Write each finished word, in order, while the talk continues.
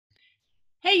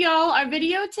Hey y'all, our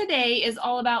video today is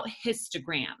all about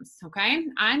histograms, okay?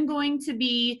 I'm going to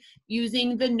be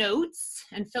using the notes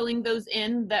and filling those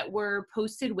in that were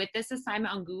posted with this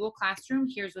assignment on Google Classroom.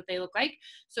 Here's what they look like.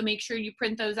 So make sure you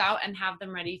print those out and have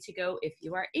them ready to go if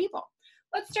you are able.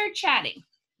 Let's start chatting.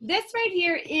 This right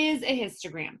here is a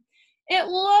histogram. It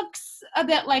looks a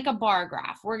bit like a bar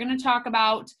graph. We're going to talk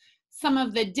about some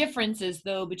of the differences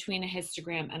though between a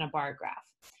histogram and a bar graph.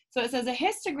 So it says a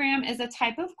histogram is a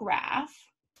type of graph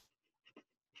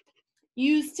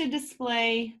used to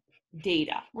display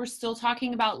data. We're still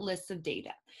talking about lists of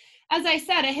data. As I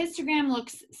said, a histogram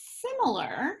looks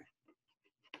similar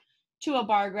to a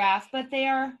bar graph, but they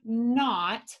are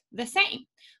not the same.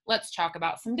 Let's talk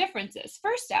about some differences.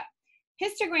 First step,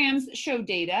 histograms show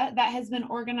data that has been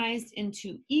organized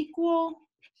into equal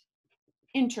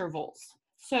intervals.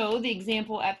 So the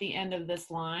example at the end of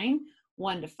this line,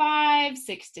 1 to 5,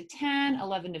 6 to 10,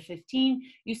 11 to 15.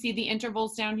 You see the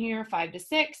intervals down here, 5 to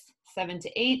 6, 7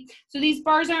 to 8. So these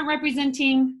bars aren't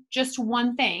representing just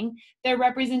one thing. They're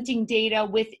representing data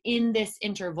within this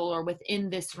interval or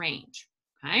within this range,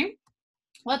 okay?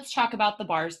 Let's talk about the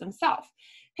bars themselves.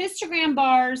 Histogram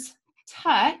bars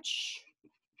touch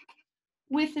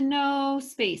with no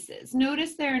spaces.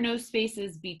 Notice there are no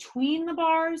spaces between the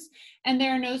bars and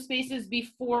there are no spaces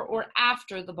before or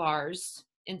after the bars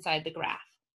inside the graph.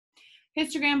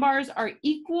 Histogram bars are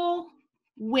equal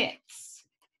widths.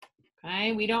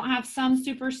 Okay, we don't have some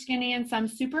super skinny and some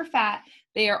super fat.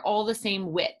 They are all the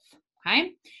same width.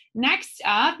 Okay, next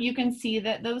up, you can see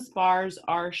that those bars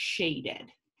are shaded.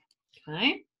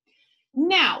 Okay,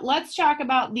 now let's talk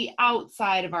about the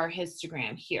outside of our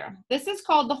histogram here. This is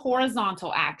called the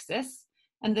horizontal axis,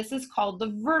 and this is called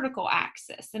the vertical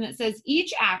axis. And it says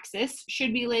each axis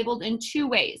should be labeled in two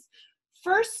ways.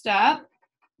 First up,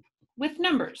 with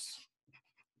numbers.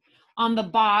 On the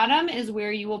bottom is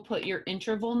where you will put your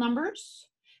interval numbers,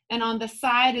 and on the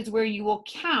side is where you will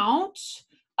count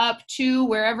up to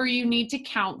wherever you need to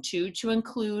count to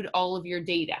include all of your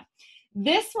data.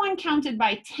 This one counted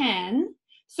by 10,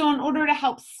 so in order to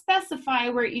help specify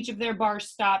where each of their bars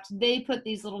stopped, they put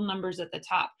these little numbers at the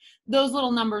top. Those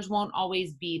little numbers won't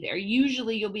always be there.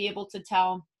 Usually you'll be able to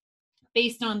tell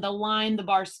based on the line the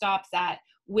bar stops at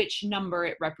which number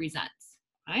it represents,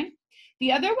 okay?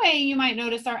 The other way you might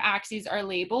notice our axes are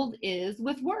labeled is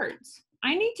with words.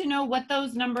 I need to know what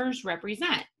those numbers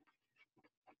represent.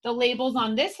 The labels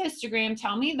on this histogram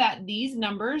tell me that these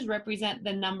numbers represent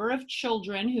the number of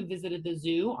children who visited the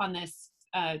zoo on this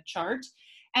chart,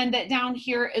 and that down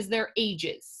here is their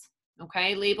ages,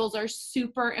 okay? Labels are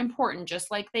super important, just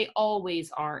like they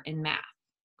always are in math,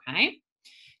 okay?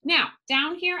 Now,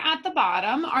 down here at the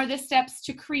bottom are the steps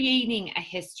to creating a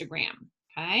histogram,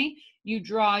 okay? You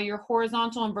draw your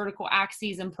horizontal and vertical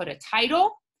axes and put a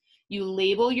title. You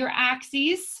label your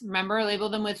axes. Remember, label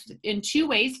them in two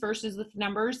ways. First is with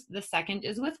numbers, the second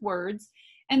is with words.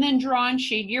 And then draw and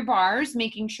shade your bars,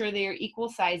 making sure they are equal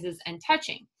sizes and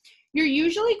touching. You're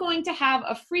usually going to have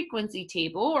a frequency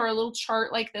table or a little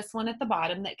chart like this one at the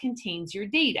bottom that contains your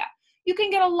data. You can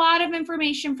get a lot of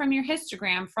information from your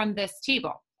histogram from this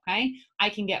table, okay? I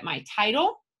can get my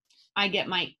title, I get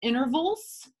my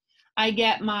intervals, I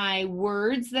get my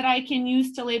words that I can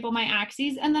use to label my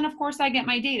axes, and then of course I get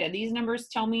my data. These numbers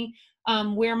tell me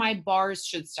where my bars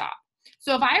should stop.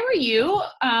 So if I were you,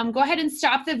 go ahead and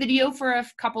stop the video for a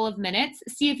couple of minutes,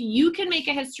 see if you can make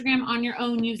a histogram on your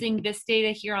own using this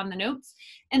data here on the notes,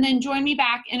 and then join me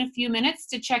back in a few minutes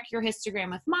to check your histogram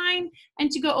with mine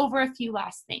and to go over a few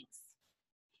last things.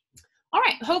 All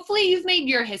right, hopefully you've made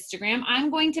your histogram. I'm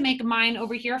going to make mine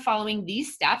over here following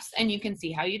these steps, and you can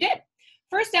see how you did.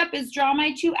 First step is draw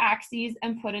my two axes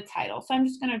and put a title. So I'm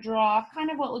just going to draw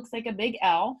kind of what looks like a big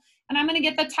L, and I'm going to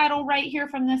get the title right here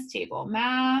from this table,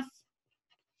 Math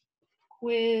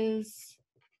Quiz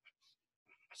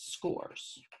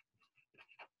Scores.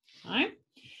 All right.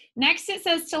 Next, it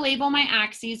says to label my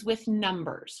axes with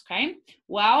numbers, okay?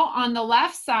 Well, on the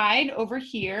left side over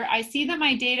here, I see that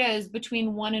my data is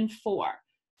between 1 and 4.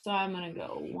 So I'm going to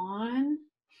go 1,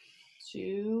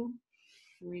 2,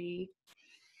 3,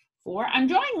 4. I'm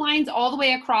drawing lines all the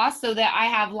way across so that I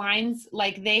have lines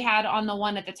like they had on the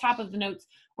one at the top of the notes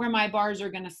where my bars are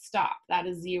going to stop. That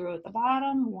is 0 at the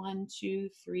bottom, 1, 2,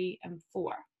 3, and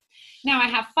 4. Now I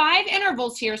have 5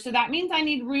 intervals here, so that means I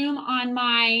need room on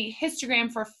my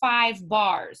histogram for 5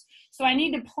 bars. So I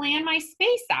need to plan my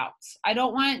space out. I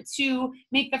don't want to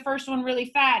make the first one really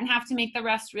fat and have to make the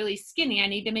rest really skinny. I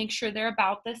need to make sure they're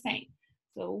about the same.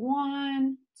 So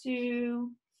 1,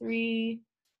 2, 3,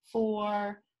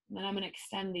 4. And then I'm going to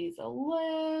extend these a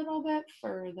little bit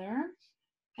further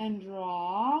and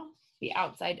draw the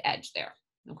outside edge there.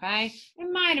 okay? I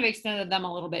might have extended them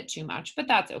a little bit too much, but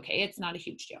that's okay. It's not a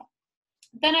huge deal.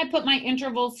 Then I put my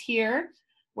intervals here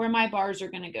where my bars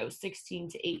are going to go 16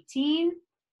 to 18,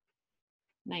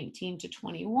 19 to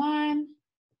 21,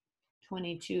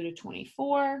 22 to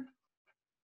 24,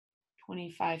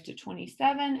 25 to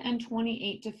 27, and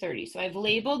 28 to 30. So I've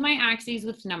labeled my axes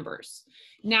with numbers.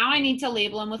 Now I need to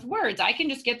label them with words. I can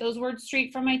just get those words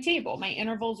straight from my table. My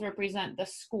intervals represent the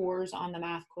scores on the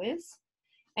math quiz.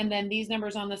 And then these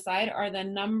numbers on the side are the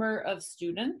number of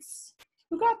students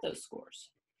who got those scores.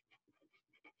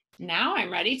 Now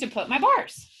I'm ready to put my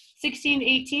bars. 16 to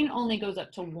 18 only goes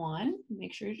up to 1.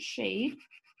 Make sure it's shade.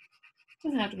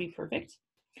 Doesn't have to be perfect.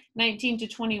 19 to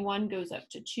 21 goes up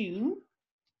to 2.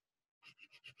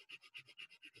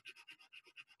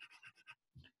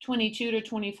 22 to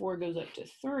 24 goes up to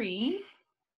 3.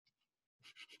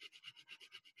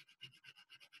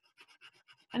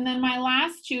 And then my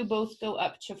last two both go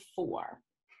up to 4.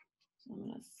 So I'm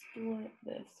going to split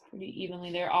this pretty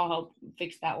evenly there. I'll help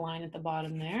fix that line at the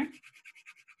bottom there.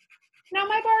 Now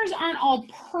my bars aren't all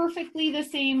perfectly the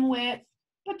same width,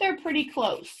 but they're pretty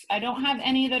close. I don't have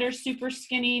any that are super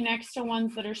skinny next to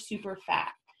ones that are super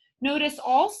fat. Notice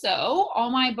also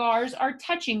all my bars are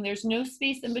touching. There's no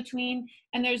space in between,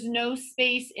 and there's no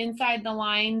space inside the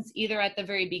lines either at the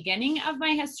very beginning of my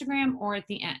histogram or at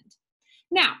the end.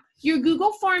 Now, your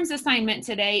Google Forms assignment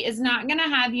today is not going to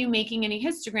have you making any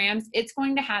histograms. It's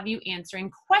going to have you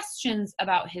answering questions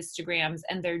about histograms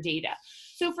and their data.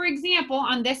 So for example,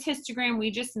 on this histogram we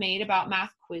just made about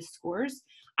math quiz scores,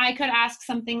 I could ask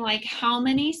something like, how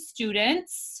many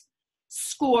students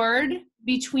scored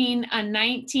between a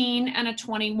 19 and a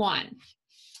 21?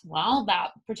 Well,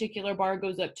 that particular bar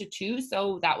goes up to 2,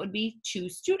 so that would be 2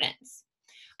 students.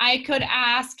 I could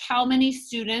ask how many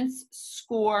students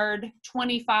scored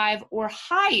 25 or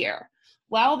higher.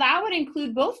 Well, that would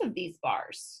include both of these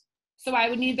bars. So I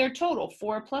would need their total.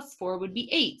 4 plus 4 would be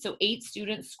 8. So 8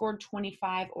 students scored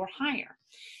 25 or higher.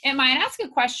 It might ask a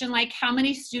question like, how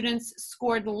many students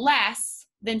scored less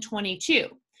than 22?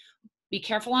 Be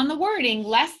careful on the wording.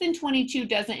 Less than 22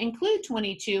 doesn't include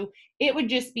 22. It would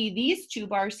just be these 2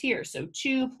 bars here. So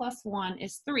 2 plus 1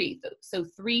 is 3. So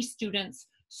 3 students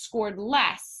scored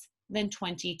less than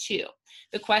 22.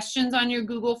 The questions on your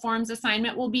Google Forms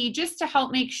assignment will be just to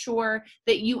help make sure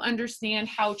that you understand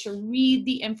how to read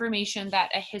the information that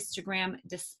a histogram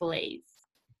displays.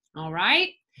 All right,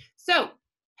 so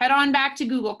head on back to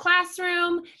Google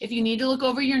Classroom. If you need to look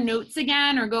over your notes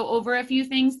again or go over a few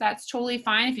things, that's totally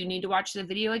fine. If you need to watch the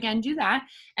video again, do that,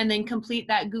 and then complete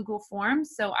that Google Form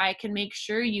so I can make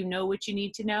sure you know what you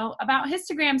need to know about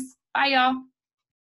histograms. Bye, y'all.